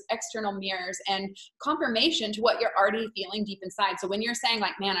are just external mirrors and confirmation to what you're already feeling deep inside. So when you're saying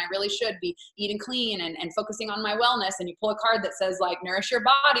like, man, I really should be eating clean and focusing on my wellness, and you pull a card that says like, nourish your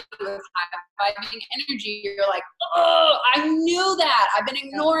body with high-vibing energy, you're like, oh, I knew that. I've been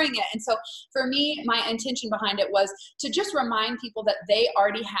ignoring it. And so for me, my intention behind it was to just remind people that they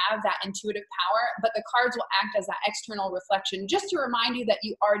already have that intuitive power, but the cards will act as that external reflection, just to remind you that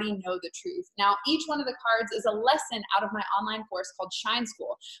you already know the truth. Now, each one of the cards is a lesson out of my online course called Shine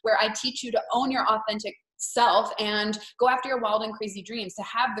School, where I teach you to own your authentic self and go after your wild and crazy dreams, to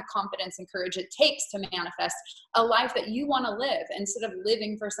have the confidence and courage it takes to manifest a life that you want to live instead of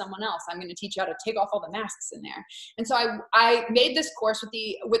living for someone else. I'm going to teach you how to take off all the masks in there. And so I made this course with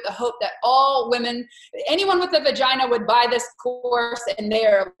the hope that all women, anyone with a vagina, would buy this course and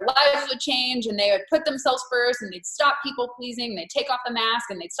their lives would change, and they would put themselves first, and they'd stop people pleasing, they'd take off the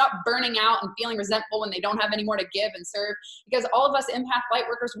mask, and they'd stop burning out and feeling resentful when they don't have any more to give and serve. Because all of us empath light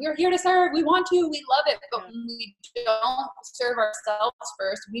workers, we're here to serve, we want to, we love it. But when we don't serve ourselves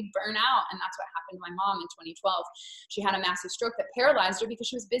first, we burn out. And that's what happened to my mom in 2012. She had a massive stroke that paralyzed her because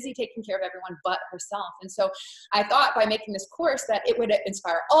she was busy taking care of everyone but herself. And so I thought by making this course that it would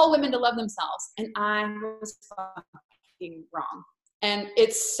inspire all women to love themselves. And I was fucking wrong. And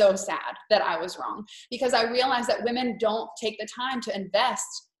it's so sad that I was wrong, because I realized that women don't take the time to invest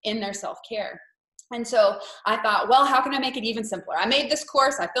in their self-care. And so I thought, well, how can I make it even simpler? I made this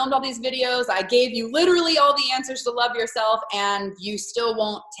course, I filmed all these videos, I gave you literally all the answers to love yourself, and you still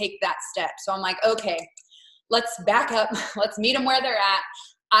won't take that step. So I'm like, okay, let's back up. Let's meet them where they're at.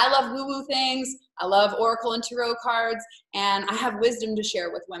 I love woo-woo things. I love oracle and tarot cards, and I have wisdom to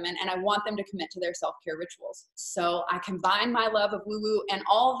share with women, and I want them to commit to their self-care rituals. So I combine my love of woo-woo and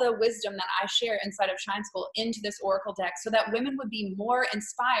all the wisdom that I share inside of Shine School into this oracle deck, so that women would be more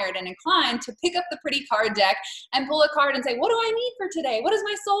inspired and inclined to pick up the pretty card deck and pull a card and say, what do I need for today? What does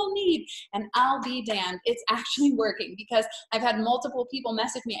my soul need? And I'll be damned, it's actually working, because I've had multiple people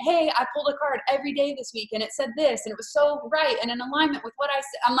message me, hey, I pulled a card every day this week and it said this, and it was so right and in alignment with what I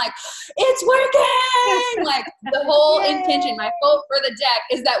said. I'm like, it's working! Like, the whole intention, my hope for the deck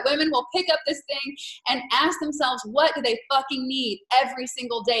is that women will pick up this thing and ask themselves, what do they fucking need every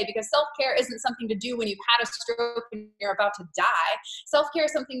single day? Because self-care isn't something to do when you've had a stroke and you're about to die. Self-care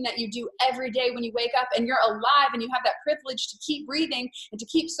is something that you do every day when you wake up and you're alive and you have that privilege to keep breathing and to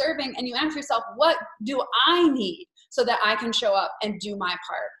keep serving, and you ask yourself, what do I need so that I can show up and do my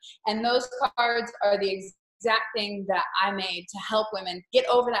part? And those cards are the exact thing that I made to help women get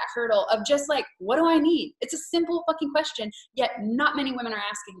over that hurdle of just like, what do I need? It's a simple fucking question, yet not many women are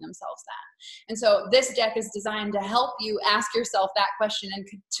asking themselves that. And so this deck is designed to help you ask yourself that question and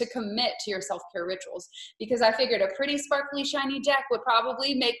to commit to your self-care rituals, because I figured a pretty sparkly shiny deck would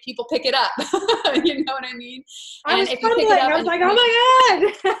probably make people pick it up. You know what I mean? And if you pick it up, I was like, oh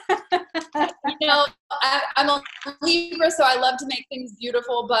my God. You know, I'm a Libra, so I love to make things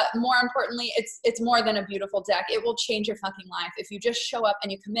beautiful, but more importantly, it's more than a beautiful deck. It will change your fucking life if you just show up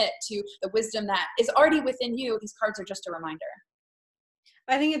and you commit to the wisdom that is already within you. These cards are just a reminder.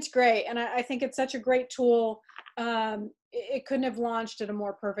 I think it's great, and I think it's such a great tool. It couldn't have launched at a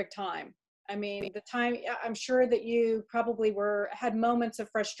more perfect time. I mean, the time, I'm sure that you probably had moments of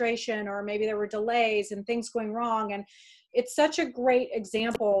frustration, or maybe there were delays and things going wrong, and it's such a great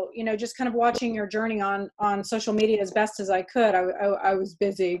example, you know, just kind of watching your journey on social media as best as I could. I was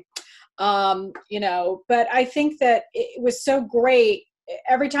busy, you know, but I think that it was so great.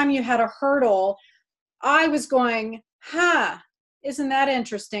 Every time you had a hurdle, I was going, isn't that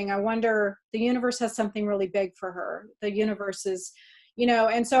interesting? I wonder, the universe has something really big for her. The universe is,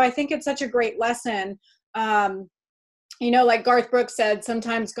 and so I think it's such a great lesson. Um, like Garth Brooks said,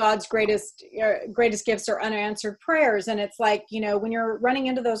 sometimes God's greatest gifts are unanswered prayers. And it's like, when you're running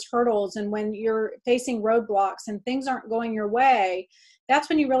into those hurdles and when you're facing roadblocks and things aren't going your way, that's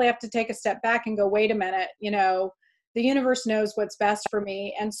when you really have to take a step back and go, wait a minute, the universe knows what's best for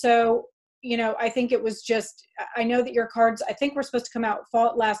me. And so, I think it was just, I know that your cards, I think were supposed to come out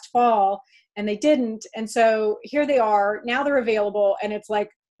last fall, and they didn't. And so here they are, now they're available, and it's like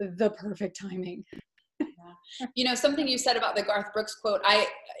the perfect timing. Something you said about the Garth Brooks quote, I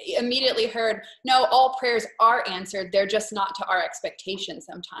immediately heard, no, all prayers are answered. They're just not to our expectations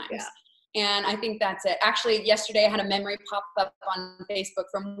sometimes. Yeah. And I think that's it. Actually, yesterday I had a memory pop up on Facebook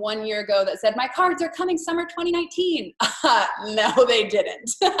from 1 year ago that said, my cards are coming summer 2019. No, they didn't.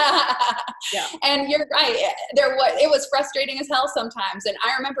 Yeah. And you're right. It was frustrating as hell sometimes. And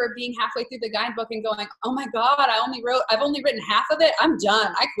I remember being halfway through the guidebook and going, oh my God, I've only written half of it. I'm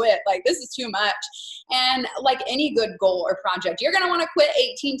done. I quit. Like, this is too much. And like any good goal or project, you're going to want to quit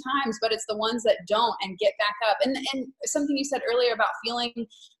 18 times, but it's the ones that don't and get back up. And something you said earlier about feeling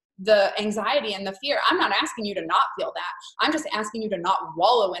the anxiety and the fear, I'm not asking you to not feel that. I'm just asking you to not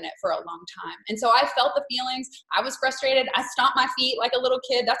wallow in it for a long time. And so I felt the feelings. I was frustrated. I stomped my feet like a little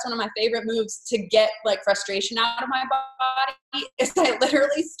kid. That's one of my favorite moves to get like frustration out of my body, is I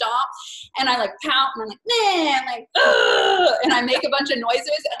literally stomp and I like pout and I'm like, man, like, ugh! And I make a bunch of noises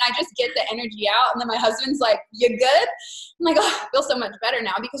and I just get the energy out. And then my husband's like, you good? I'm like, oh, I feel so much better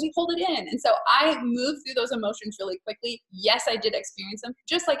now because we hold it in. And so I moved through those emotions really quickly. Yes, I did experience them,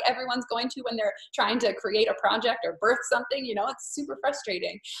 just like everyone's going to when they're trying to create a project or birth something. It's super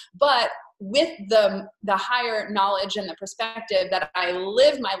frustrating. But with the higher knowledge and the perspective that I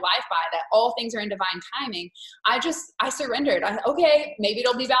live my life by, that all things are in divine timing, I surrendered. Okay, maybe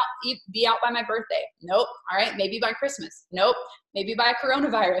it'll be out by my birthday. Nope. All right, maybe by Christmas. Nope. Maybe by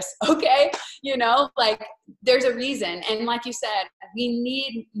coronavirus. Okay, like there's a reason. And like you said, we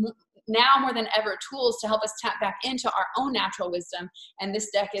need now more than ever tools to help us tap back into our own natural wisdom. And this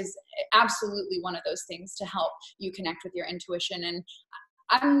deck is absolutely one of those things to help you connect with your intuition. And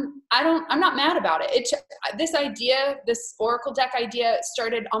I'm not mad about it. This Oracle deck idea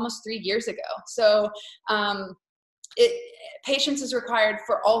started almost 3 years ago. So, patience is required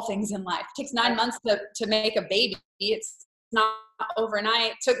for all things in life. It takes 9 months to make a baby. It's not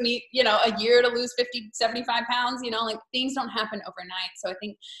overnight. It took me, a year to lose 50, 75 pounds, like things don't happen overnight. So I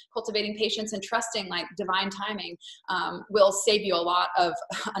think cultivating patience and trusting like divine timing will save you a lot of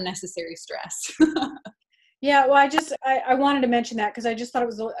unnecessary stress. Yeah, well, I wanted to mention that because I just thought it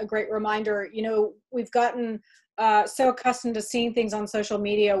was a great reminder. We've gotten so accustomed to seeing things on social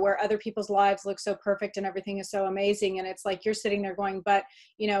media where other people's lives look so perfect and everything is so amazing. And it's like you're sitting there going, but,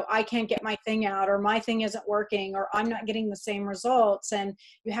 I can't get my thing out, or my thing isn't working, or I'm not getting the same results. And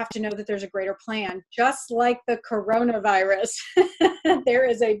you have to know that there's a greater plan. Just like the coronavirus, there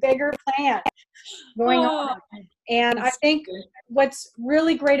is a bigger plan going on. And I think what's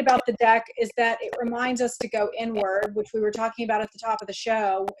really great about the deck is that it reminds us to go inward, which we were talking about at the top of the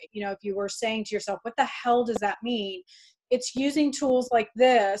show. If you were saying to yourself, what the hell does that mean? It's using tools like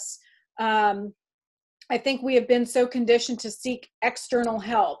this. I think we have been so conditioned to seek external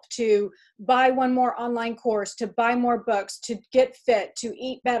help, to buy one more online course, to buy more books, to get fit, to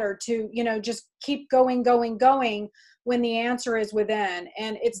eat better, to, just keep going, when the answer is within.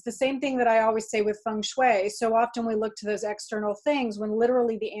 And it's the same thing that I always say with feng shui. So often we look to those external things when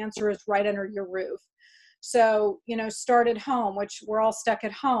literally the answer is right under your roof. So, start at home, which we're all stuck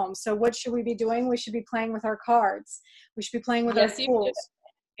at home. So what should we be doing? We should be playing with our cards. We should be playing with our tools.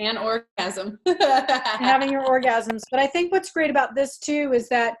 And orgasm. Having your orgasms. But I think what's great about this too is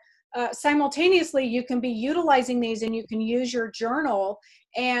that simultaneously you can be utilizing these, and you can use your journal.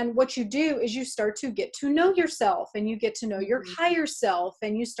 And what you do is you start to get to know yourself, and you get to know your higher self,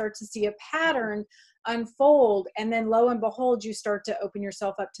 and you start to see a pattern unfold. And then lo and behold, you start to open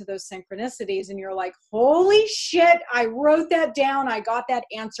yourself up to those synchronicities, and you're like, holy shit, I wrote that down. I got that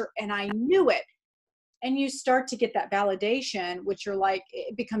answer and I knew it. And you start to get that validation, which you're like,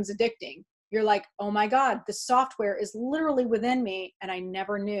 it becomes addicting. You're like, oh my God, the software is literally within me and I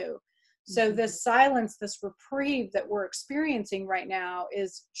never knew. So this silence, this reprieve that we're experiencing right now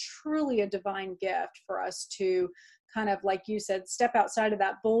is truly a divine gift for us to kind of, like you said, step outside of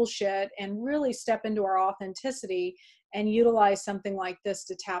that bullshit and really step into our authenticity and utilize something like this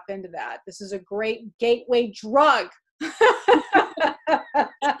to tap into that. This is a great gateway drug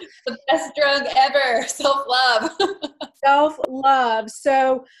The best drug ever, self-love. Self-love.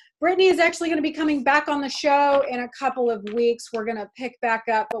 So Brittany is actually going to be coming back on the show in a couple of weeks. We're going to pick back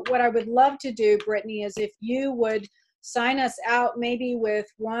up. But what I would love to do, Brittany, is if you would sign us out maybe with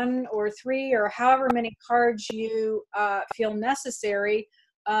 1 or 3 or however many cards you feel necessary.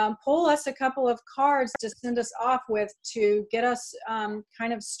 Pull us a couple of cards to send us off with to get us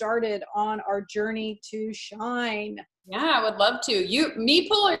kind of started on our journey to shine. Yeah, I would love to. Me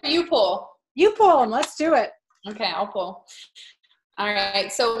pull or you pull? You pull them. Let's do it. Okay, I'll pull. All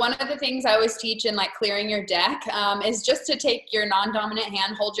right. So one of the things I always teach in like clearing your deck is just to take your non-dominant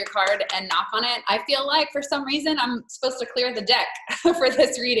hand, hold your card and knock on it. I feel like for some reason I'm supposed to clear the deck for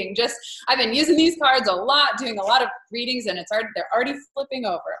this reading. I've been using these cards a lot, doing a lot of readings, and they're already flipping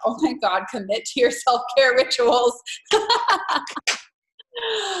over. Oh my God, commit to your self-care rituals.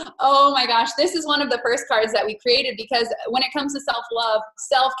 Oh my gosh, this is one of the first cards that we created because when it comes to self-love,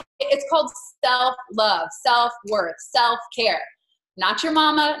 it's called self-love, self-worth, self-care. Not your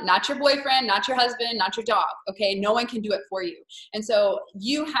mama, not your boyfriend, not your husband, not your dog, okay? No one can do it for you. And so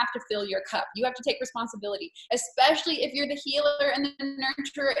you have to fill your cup. You have to take responsibility, especially if you're the healer and the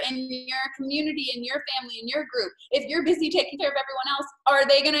nurturer in your community, in your family, in your group. If you're busy taking care of everyone else, are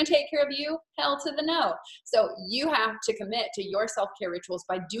they gonna take care of you? Hell to the no. So you have to commit to your self-care rituals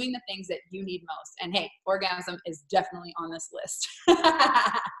by doing the things that you need most. And hey, orgasm is definitely on this list.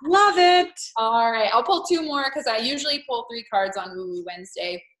 Love it. All right, I'll pull 2 more because I usually pull 3 cards on Woo Woo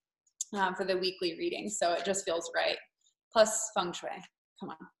Wednesday for the weekly reading, so it just feels right. Plus feng shui. Come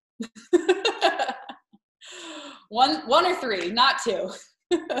on. one or 3, not 2.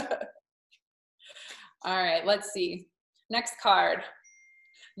 All right, let's see. Next card.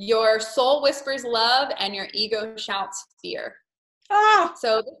 Your soul whispers love and your ego shouts fear. Ah.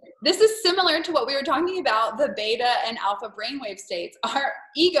 So this is similar to what we were talking about, the beta and alpha brainwave states. Our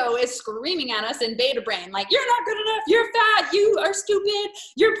ego is screaming at us in beta brain, like, you're not good enough, you're fat, you are stupid,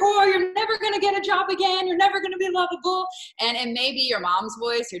 you're poor, you're never going to get a job again, you're never going to be lovable. And it may be your mom's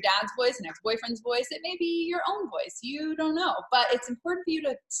voice, your dad's voice, an ex-boyfriend's voice. It may be your own voice. You don't know. But it's important for you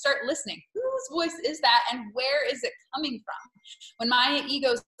to start listening. Whose voice is that and where is it coming from? When my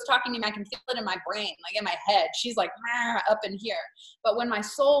ego's talking to me, I can feel it in my brain, like in my head. She's like, up in here. But when my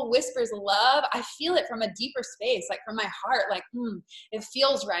soul whispers love, I feel it from a deeper space, like from my heart, like, it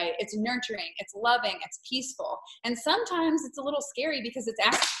feels right. It's nurturing, it's loving, it's peaceful. And sometimes it's a little scary because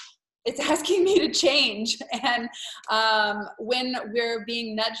it's asking me to change. And when we're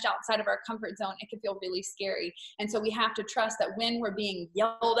being nudged outside of our comfort zone, it can feel really scary. And so we have to trust that when we're being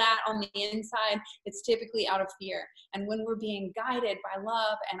yelled at on the inside, it's typically out of fear. And when we're being guided by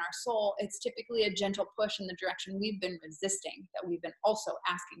love and our soul, it's typically a gentle push in the direction we've been resisting, that we've been also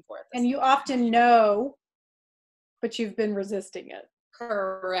asking for. And you often know, but you've been resisting it.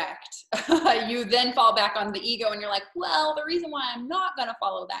 Correct. You then fall back on the ego and you're like, well, the reason why I'm not going to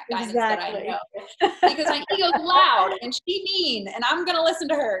follow that guidance that I know because my ego's loud and she's mean and I'm going to listen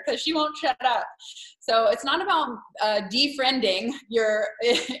to her because she won't shut up. So it's not about defriending your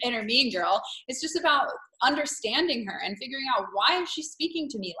inner mean girl. It's just about understanding her and figuring out, why is she speaking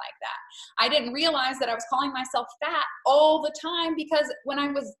to me like that? I didn't realize that I was calling myself fat all the time because when I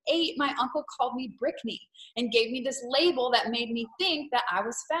was 8, my uncle called me Brickney and gave me this label that made me think that I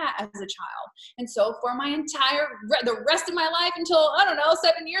was fat as a child. And so for the rest of my life until,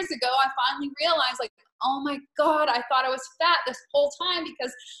 7 years ago, I finally realized, like, oh my God, I thought I was fat this whole time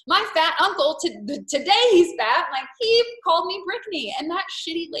because my fat uncle, today he's fat, like he called me Brickney. And that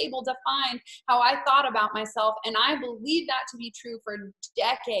shitty label defined how I thought about myself. And I believed that to be true for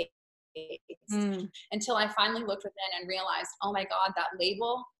decades until I finally looked within and realized, oh my God, that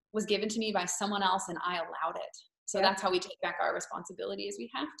label was given to me by someone else and I allowed it. So that's how we take back our responsibility, is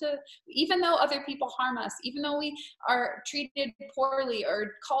we have to, even though other people harm us, even though we are treated poorly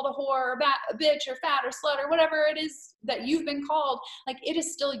or called a whore or a bitch or fat or slut or whatever it is that you've been called, like, it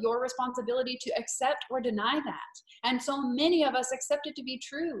is still your responsibility to accept or deny that. And so many of us accept it to be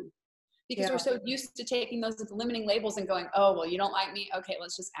true because we're so used to taking those limiting labels and going, oh, well, you don't like me. Okay,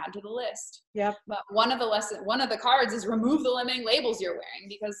 let's just add to the list. Yep. But one of the cards is remove the limiting labels you're wearing,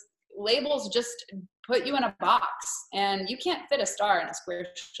 because labels just put you in a box and you can't fit a star in a square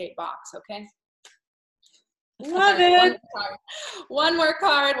shaped box. Okay. Love it. One more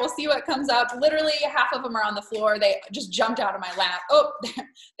card. We'll see what comes up. Literally half of them are on the floor. They just jumped out of my lap. Oh,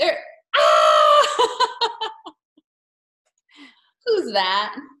 there. Ah! Who's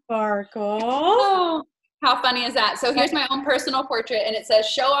that? Sparkle. Oh, how funny is that? So here's my own personal portrait, and it says,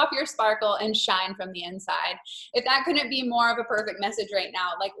 show off your sparkle and shine from the inside. If that couldn't be more of a perfect message right now,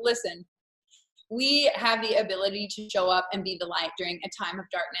 like, listen, We have the ability to show up and be the light during a time of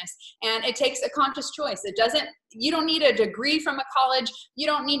darkness. And it takes a conscious choice. You don't need a degree from a college. You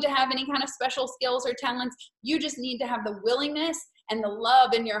don't need to have any kind of special skills or talents. You just need to have the willingness and the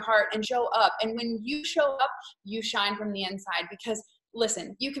love in your heart and show up. And when you show up, you shine from the inside. Because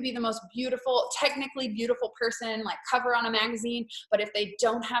listen, you could be the most beautiful, technically beautiful person, like cover on a magazine, but if they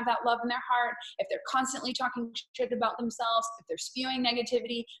don't have that love in their heart, if they're constantly talking shit about themselves, if they're spewing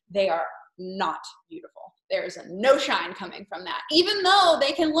negativity, they are not beautiful. There's no shine coming from that. Even though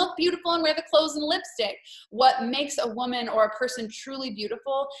they can look beautiful and wear the clothes and lipstick, what makes a woman or a person truly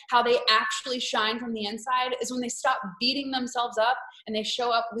beautiful, how they actually shine from the inside, is when they stop beating themselves up and they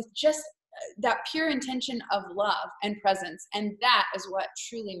show up with just that pure intention of love and presence. And that is what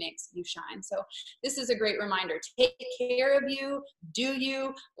truly makes you shine. So this is a great reminder. Take care of you, do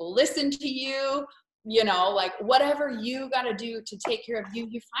you, listen to you, like whatever you got to do to take care of you.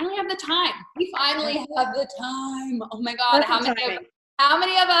 You finally have the time. We finally have the time. Oh my God. How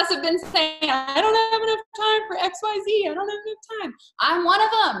many of us have been saying, I don't have enough time for XYZ. I don't have enough time. I'm one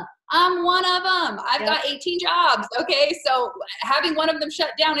of them. I've got 18 jobs. Okay. So having one of them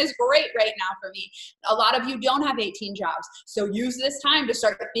shut down is great right now for me. A lot of you don't have 18 jobs. So use this time to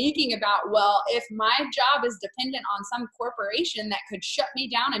start thinking about, well, if my job is dependent on some corporation that could shut me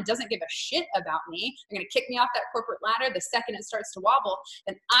down and doesn't give a shit about me, they're going to kick me off that corporate ladder the second it starts to wobble,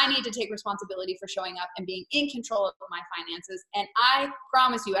 then I need to take responsibility for showing up and being in control of my finances. And I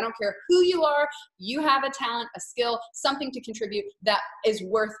promise you, I don't care who you are, you have a talent, a skill, something to contribute that is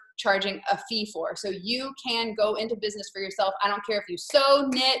worth charging a fee for. So you can go into business for yourself. I don't care if you sew,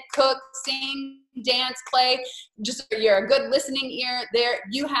 knit, cook, sing, dance, play, just you're a good listening ear there.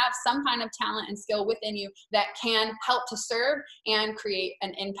 You have some kind of talent and skill within you that can help to serve and create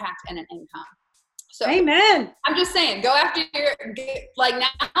an impact and an income. So amen. I'm just saying, go after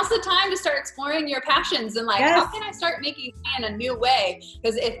now's the time to start exploring your passions and how can I start making in a new way?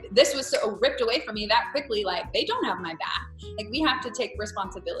 Because if this was so ripped away from me that quickly, they don't have my back. We have to take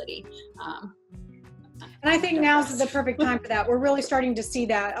responsibility. And I think now's the perfect time for that. We're really starting to see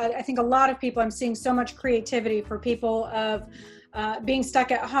that. I think a lot of people, I'm seeing so much creativity for people of being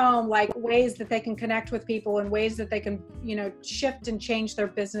stuck at home, ways that they can connect with people and ways that they can, shift and change their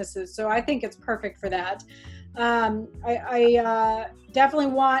businesses. So I think it's perfect for that. I definitely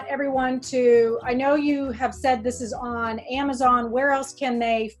want everyone to, I know you have said this is on Amazon. Where else can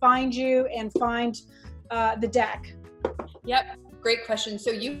they find you and find the deck? Yep. Great question.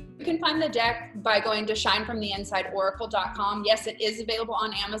 So you can find the deck by going to shinefromtheinsideoracle.com. Yes, it is available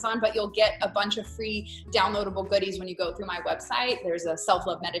on Amazon, but you'll get a bunch of free downloadable goodies when you go through my website. There's a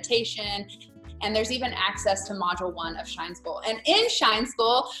self-love meditation, and there's even access to module 1 of Shine School. And in Shine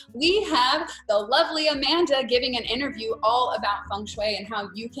School, we have the lovely Amanda giving an interview all about feng shui and how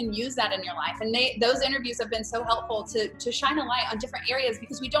you can use that in your life. And those interviews have been so helpful to shine a light on different areas,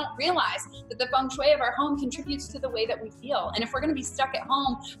 because we don't realize that the feng shui of our home contributes to the way that we feel. And if we're going to be stuck at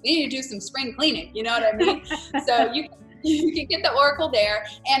home, we need to do some spring cleaning. You know what I mean? So you can get the Oracle there.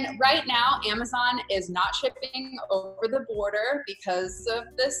 And right now, Amazon is not shipping over the border because of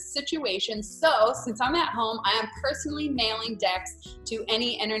this situation. So since I'm at home, I am personally mailing decks to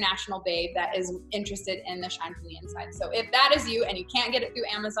any international babe that is interested in the Shine from the Inside. So if that is you and you can't get it through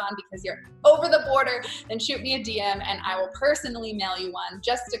Amazon because you're over the border, then shoot me a DM and I will personally mail you one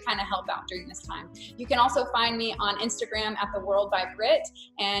just to kind of help out during this time. You can also find me on Instagram at The World by Brit,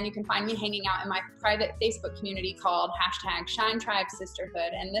 and you can find me hanging out in my private Facebook community called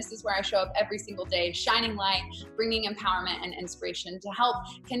 #ShineTribeSisterhood. And this is where I show up every single day, shining light, bringing empowerment and inspiration to help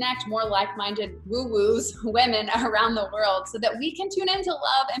connect more like-minded woo-woos women around the world so that we can tune into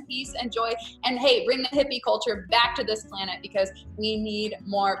love and peace and joy and, hey, bring the hippie culture back to this planet, because we need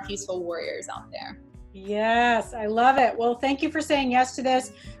more peaceful warriors out there. Yes, I love it. Well, thank you for saying yes to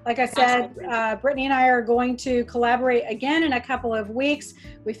this. Like I said, Brittany and I are going to collaborate again in a couple of weeks.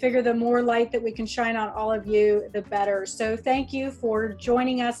 We figure the more light that we can shine on all of you, the better. So thank you for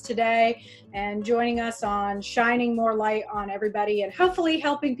joining us today and joining us on shining more light on everybody and hopefully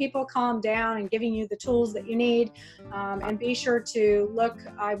helping people calm down and giving you the tools that you need. And be sure to look,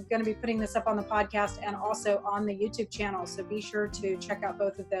 I'm going to be putting this up on the podcast and also on the YouTube channel. So be sure to check out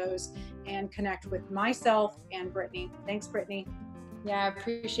both of those and connect with myself and Brittany. Thanks, Brittany. Yeah, I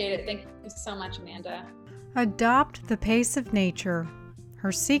appreciate it. Thank you so much, Amanda. Adopt the pace of nature.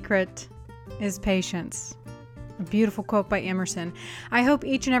 Her secret is patience. A beautiful quote by Emerson. I hope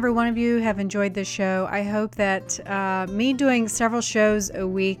each and every one of you have enjoyed this show. I hope that me doing several shows a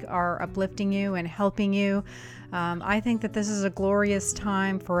week are uplifting you and helping you I think that this is a glorious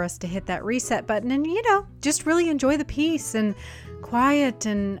time for us to hit that reset button and, just really enjoy the peace and quiet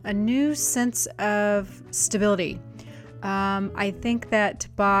and a new sense of stability. I think that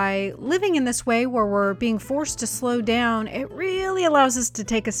by living in this way where we're being forced to slow down, it really allows us to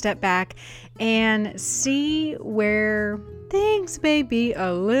take a step back and see where things may be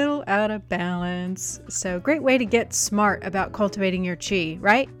a little out of balance. So, great way to get smart about cultivating your chi,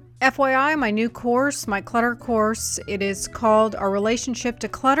 right? FYI, my new course, my clutter course, it is called Our Relationship to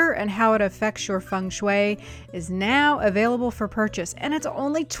Clutter and How It Affects Your Feng Shui, is now available for purchase. And it's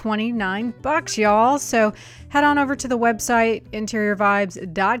only $29, y'all. So head on over to the website,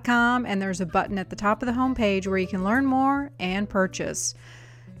 interiorvibes.com, and there's a button at the top of the homepage where you can learn more and purchase.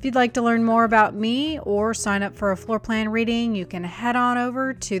 If you'd like to learn more about me or sign up for a floor plan reading, you can head on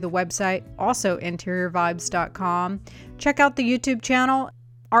over to the website, also interiorvibes.com. Check out the YouTube channel.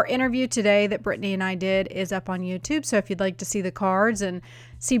 Our interview today that Brittany and I did is up on YouTube, so if you'd like to see the cards and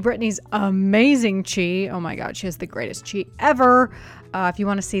see Brittany's amazing chi, oh my God, she has the greatest chi ever. If you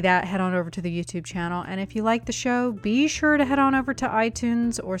want to see that, head on over to the YouTube channel. And if you like the show, be sure to head on over to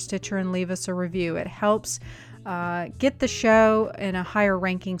iTunes or Stitcher and leave us a review. It helps get the show in a higher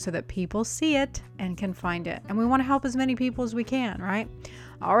ranking so that people see it and can find it. And we want to help as many people as we can, right?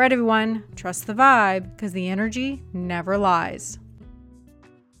 All right, everyone, trust the vibe because the energy never lies.